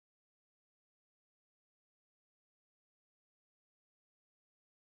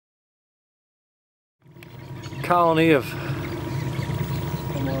colony of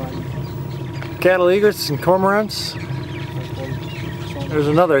cattle egrets and cormorants. There's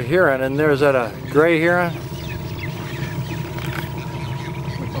another heron, and there's that a gray heron?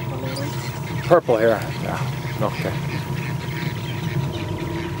 Purple heron, yeah, okay.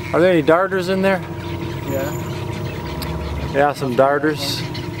 Are there any darters in there? Yeah. Yeah, some darters.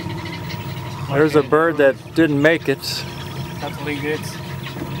 There's a bird that didn't make it.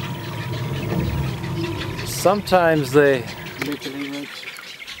 Sometimes they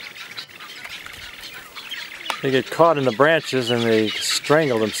get caught in the branches and they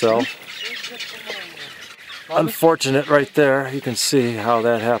strangle themselves. Unfortunate right there. You can see how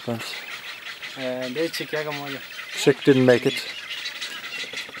that happens. Chick didn't make it.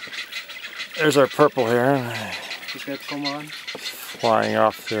 There's our purple heron. Flying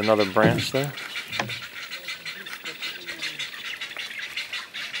off to another branch there.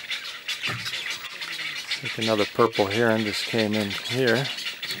 I think another purple heron just came in here.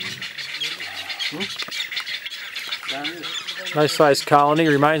 Nice sized colony.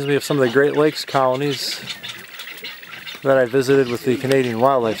 Reminds me of some of the Great Lakes colonies that I visited with the Canadian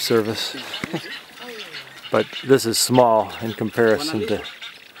Wildlife Service. But this is small in comparison to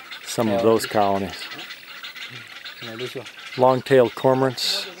some of those colonies. Long-tailed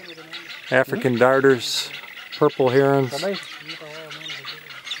cormorants, African darters, purple herons,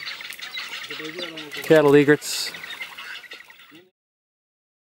 cattle egrets.